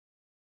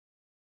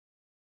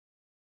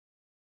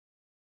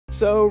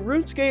So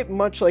RuneScape,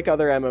 much like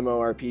other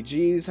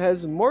MMORPGs,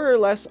 has more or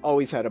less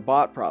always had a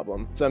bot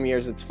problem. Some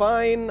years it's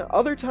fine,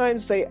 other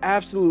times they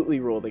absolutely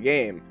rule the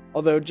game.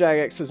 Although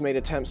Jagex has made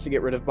attempts to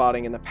get rid of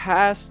botting in the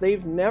past,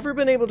 they've never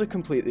been able to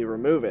completely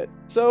remove it.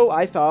 So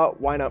I thought,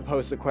 why not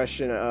pose the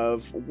question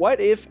of, what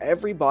if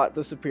every bot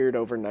disappeared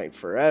overnight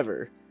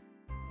forever?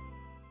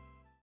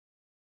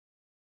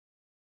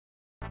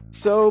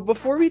 So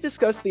before we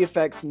discuss the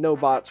effects no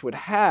bots would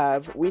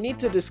have, we need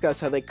to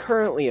discuss how they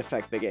currently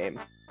affect the game.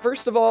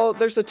 First of all,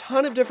 there's a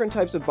ton of different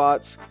types of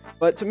bots,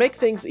 but to make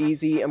things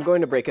easy, I'm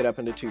going to break it up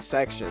into two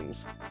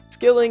sections: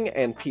 skilling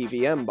and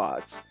PVM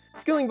bots.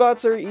 Skilling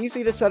bots are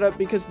easy to set up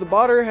because the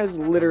botter has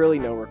literally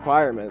no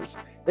requirements.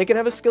 They can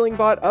have a skilling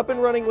bot up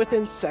and running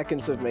within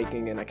seconds of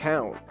making an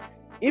account.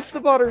 If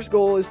the botter's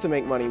goal is to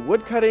make money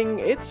woodcutting,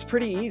 it's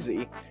pretty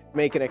easy.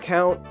 Make an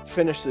account,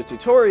 finish the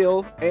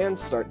tutorial, and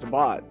start the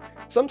bot.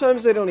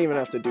 Sometimes they don't even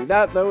have to do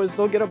that though, as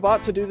they'll get a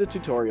bot to do the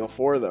tutorial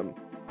for them.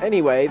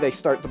 Anyway, they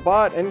start the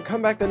bot and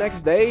come back the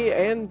next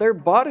day, and their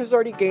bot has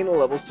already gained the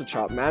levels to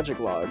chop magic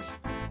logs.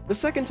 The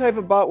second type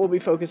of bot we'll be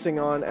focusing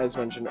on, as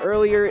mentioned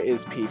earlier,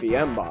 is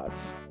PVM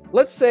bots.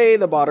 Let's say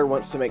the botter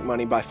wants to make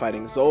money by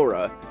fighting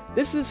Zulrah.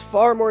 This is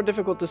far more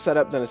difficult to set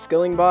up than a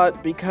skilling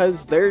bot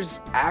because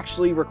there's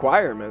actually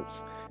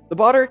requirements. The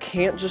botter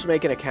can't just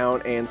make an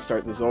account and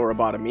start the Zulrah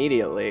bot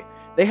immediately.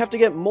 They have to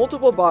get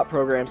multiple bot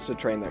programs to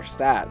train their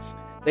stats.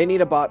 They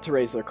need a bot to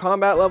raise their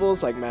combat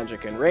levels like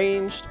magic and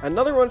ranged,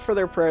 another one for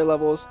their prayer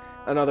levels,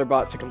 another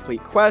bot to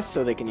complete quests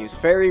so they can use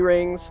fairy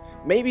rings,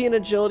 maybe an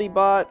agility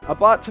bot, a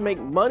bot to make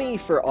money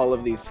for all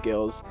of these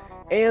skills,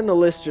 and the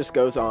list just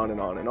goes on and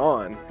on and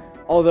on.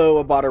 Although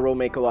a botter will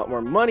make a lot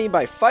more money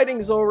by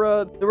fighting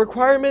Zulrah, the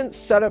requirements,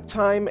 setup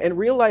time, and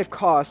real-life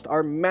cost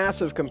are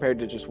massive compared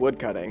to just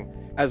woodcutting.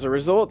 As a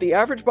result, the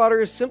average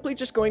botter is simply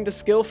just going to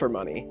skill for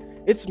money.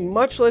 It's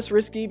much less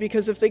risky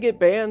because if they get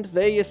banned,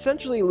 they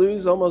essentially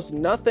lose almost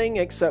nothing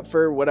except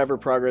for whatever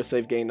progress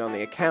they've gained on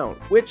the account,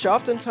 which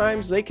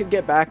oftentimes they could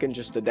get back in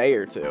just a day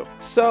or two.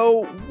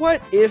 So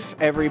what if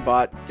every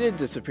bot did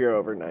disappear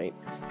overnight?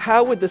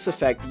 How would this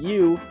affect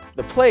you,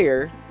 the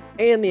player,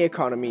 and the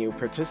economy you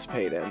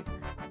participate in?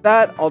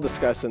 That I'll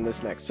discuss in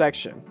this next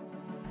section.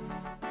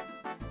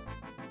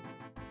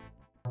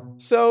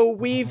 So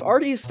we've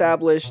already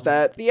established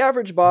that the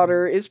average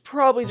botter is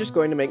probably just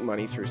going to make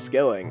money through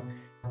skilling.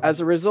 As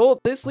a result,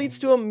 this leads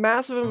to a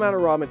massive amount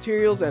of raw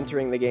materials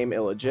entering the game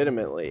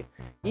illegitimately.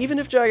 Even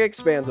if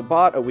Jagex bans a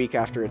bot a week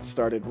after it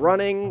started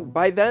running,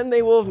 by then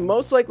they will have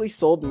most likely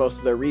sold most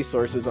of their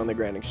resources on the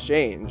Grand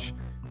Exchange.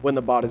 When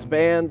the bot is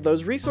banned,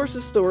 those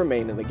resources still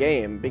remain in the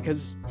game,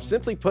 because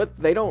simply put,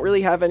 they don't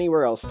really have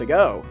anywhere else to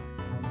go.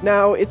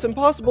 Now, it's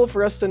impossible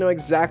for us to know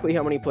exactly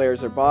how many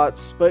players are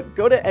bots, but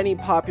go to any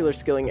popular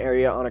skilling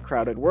area on a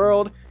crowded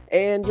world,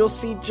 and you'll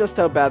see just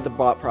how bad the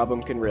bot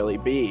problem can really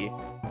be.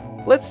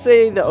 Let's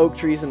say the oak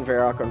trees in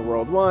Varrock on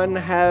World 1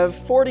 have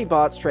 40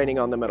 bots training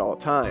on them at all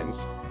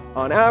times.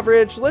 On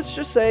average, let's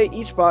just say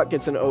each bot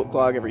gets an oak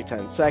log every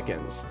 10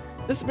 seconds.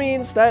 This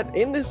means that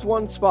in this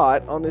one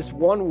spot, on this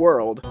one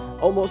world,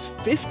 almost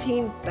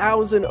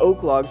 15,000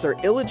 oak logs are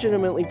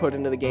illegitimately put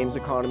into the game's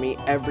economy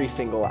every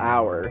single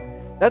hour.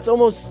 That's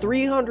almost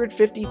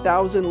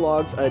 350,000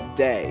 logs a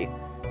day.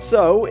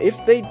 So,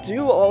 if they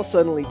do all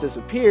suddenly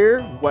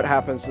disappear, what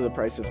happens to the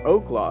price of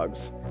oak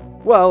logs?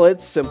 Well,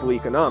 it's simple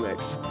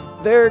economics.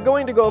 They're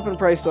going to go up in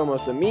price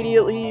almost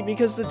immediately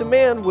because the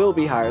demand will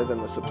be higher than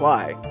the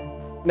supply.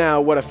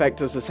 Now, what effect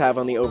does this have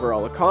on the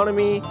overall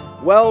economy?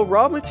 Well,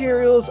 raw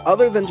materials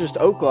other than just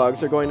oak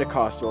logs are going to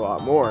cost a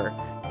lot more.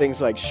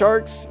 Things like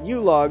sharks,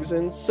 yew logs,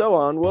 and so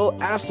on will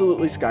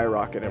absolutely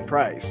skyrocket in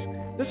price.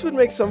 This would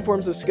make some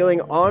forms of skilling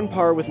on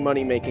par with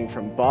money making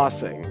from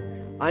bossing.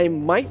 I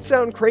might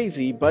sound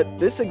crazy, but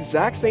this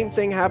exact same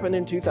thing happened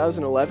in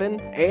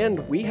 2011, and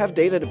we have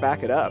data to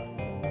back it up.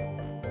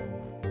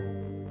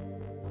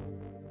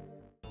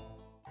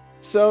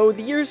 So,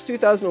 the year is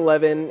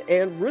 2011,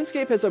 and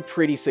RuneScape has a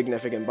pretty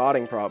significant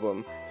botting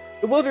problem.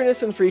 The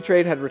wilderness and free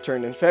trade had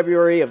returned in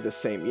February of the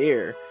same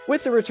year.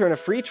 With the return of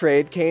free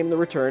trade came the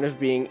return of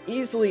being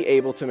easily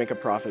able to make a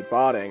profit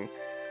botting.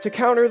 To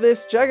counter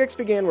this, Jagex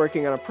began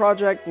working on a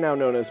project now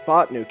known as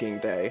Bot Nuking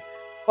Day.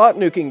 Bot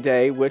Nuking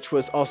Day, which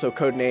was also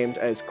codenamed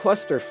as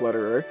Cluster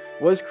Flutterer,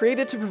 was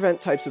created to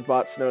prevent types of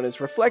bots known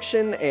as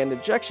reflection and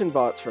ejection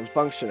bots from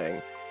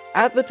functioning.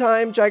 At the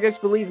time,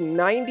 Jagex believed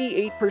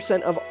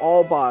 98% of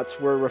all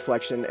bots were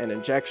reflection and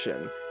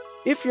injection.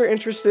 If you're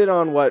interested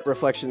on what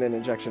reflection and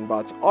injection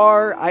bots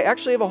are, I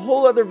actually have a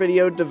whole other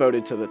video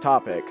devoted to the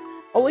topic.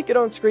 I'll link it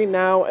on screen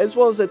now, as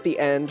well as at the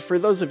end for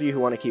those of you who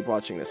want to keep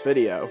watching this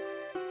video.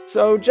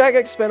 So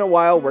Jagex spent a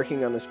while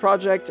working on this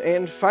project,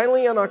 and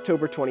finally on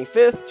October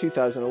 25th,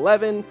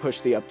 2011,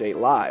 pushed the update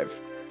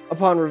live.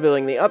 Upon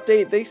revealing the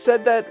update, they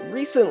said that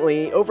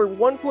recently, over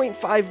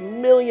 1.5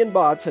 million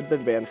bots had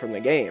been banned from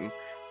the game.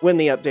 When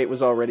the update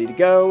was all ready to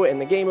go and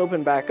the game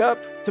opened back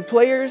up, to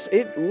players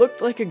it looked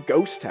like a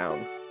ghost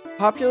town.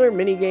 Popular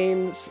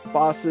minigames,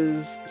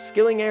 bosses,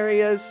 skilling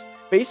areas,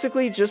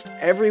 basically just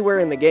everywhere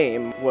in the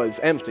game was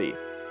empty.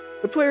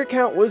 The player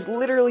count was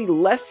literally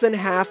less than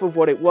half of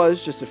what it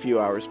was just a few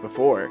hours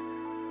before.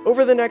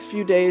 Over the next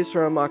few days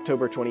from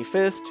October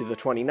 25th to the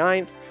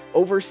 29th,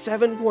 over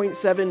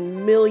 7.7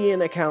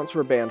 million accounts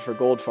were banned for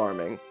gold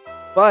farming.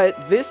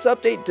 But this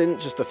update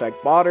didn't just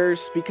affect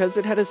botters, because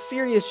it had a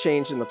serious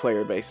change in the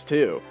player base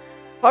too.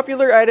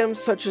 Popular items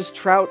such as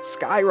trout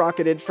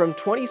skyrocketed from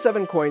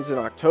 27 coins in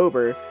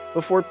October,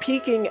 before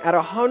peaking at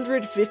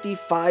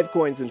 155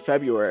 coins in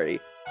February.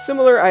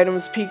 Similar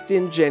items peaked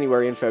in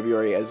January and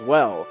February as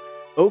well.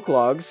 Oak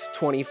logs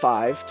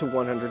 25 to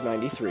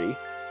 193,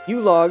 yew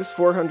logs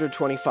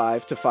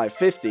 425 to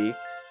 550,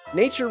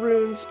 nature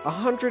runes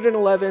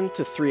 111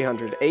 to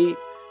 308,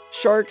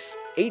 sharks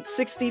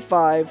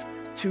 865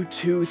 to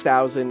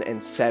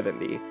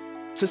 2070.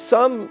 To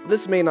some,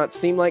 this may not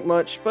seem like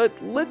much, but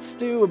let's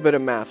do a bit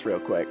of math real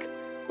quick.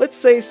 Let's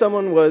say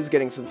someone was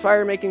getting some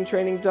firemaking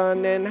training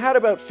done and had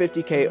about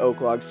 50k oak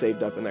logs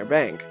saved up in their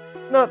bank.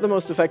 Not the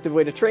most effective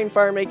way to train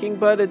firemaking,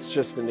 but it's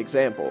just an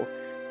example.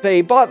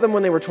 They bought them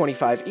when they were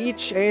 25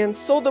 each, and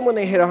sold them when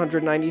they hit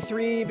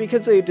 193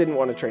 because they didn't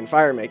want to train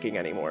firemaking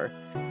anymore.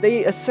 They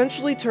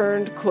essentially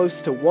turned close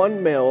to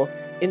 1 mil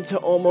into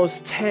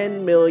almost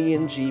 10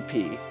 million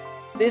GP.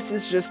 This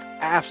is just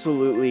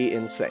absolutely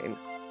insane.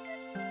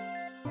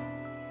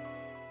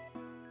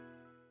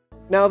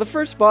 Now, the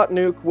first bot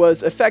nuke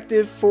was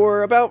effective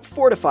for about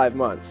 4 to 5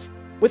 months.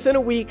 Within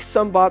a week,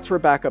 some bots were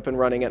back up and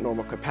running at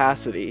normal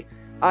capacity.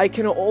 I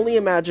can only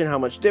imagine how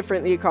much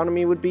different the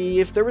economy would be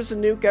if there was a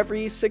nuke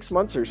every 6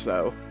 months or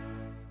so.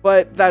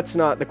 But that's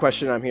not the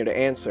question I'm here to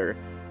answer.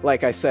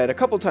 Like I said a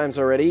couple times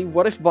already,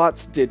 what if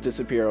bots did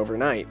disappear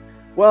overnight?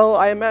 Well,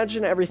 I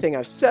imagine everything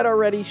I've said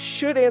already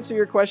should answer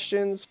your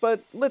questions,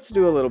 but let's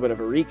do a little bit of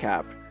a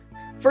recap.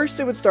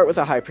 First, it would start with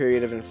a high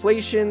period of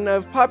inflation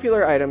of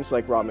popular items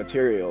like raw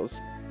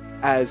materials.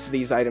 As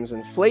these items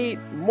inflate,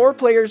 more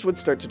players would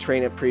start to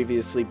train at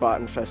previously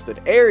bot-infested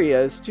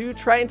areas to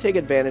try and take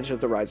advantage of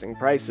the rising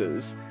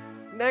prices.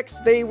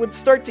 Next, they would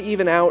start to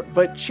even out,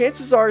 but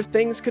chances are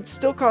things could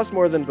still cost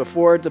more than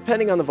before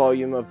depending on the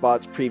volume of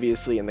bots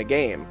previously in the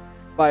game.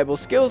 Viable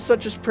skills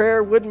such as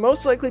prayer would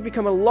most likely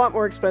become a lot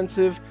more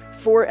expensive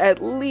for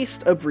at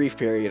least a brief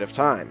period of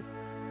time.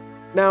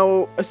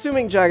 Now,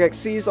 assuming Jagex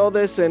sees all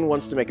this and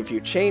wants to make a few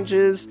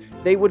changes,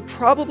 they would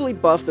probably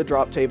buff the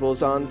drop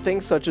tables on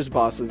things such as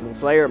bosses and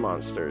slayer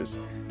monsters.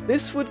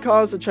 This would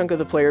cause a chunk of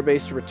the player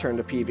base to return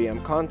to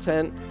PvM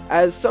content,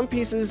 as some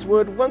pieces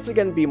would once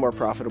again be more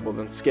profitable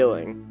than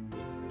skilling.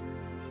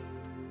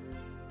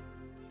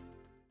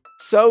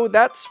 So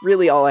that's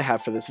really all I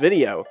have for this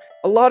video.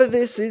 A lot of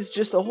this is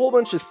just a whole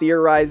bunch of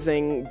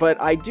theorizing,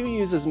 but I do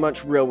use as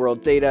much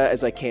real-world data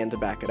as I can to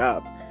back it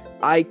up.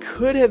 I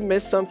could have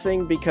missed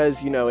something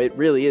because, it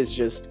really is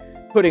just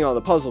putting all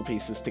the puzzle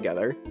pieces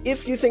together.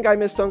 If you think I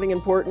missed something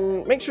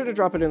important, make sure to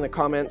drop it in the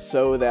comments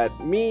so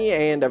that me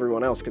and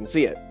everyone else can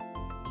see it.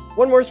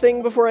 One more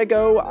thing before I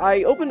go,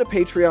 I opened a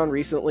Patreon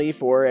recently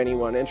for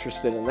anyone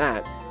interested in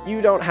that.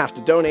 You don't have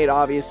to donate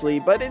obviously,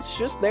 but it's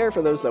just there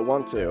for those that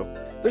want to.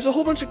 There's a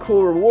whole bunch of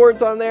cool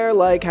rewards on there,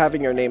 like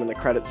having your name in the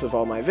credits of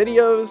all my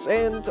videos,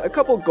 and a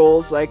couple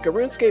goals like a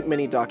RuneScape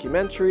mini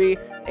documentary,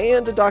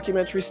 and a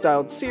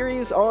documentary-styled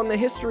series on the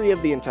history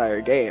of the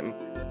entire game.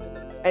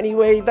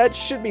 Anyway, that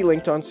should be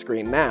linked on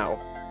screen now.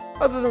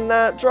 Other than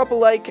that, drop a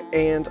like,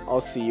 and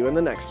I'll see you in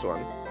the next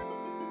one.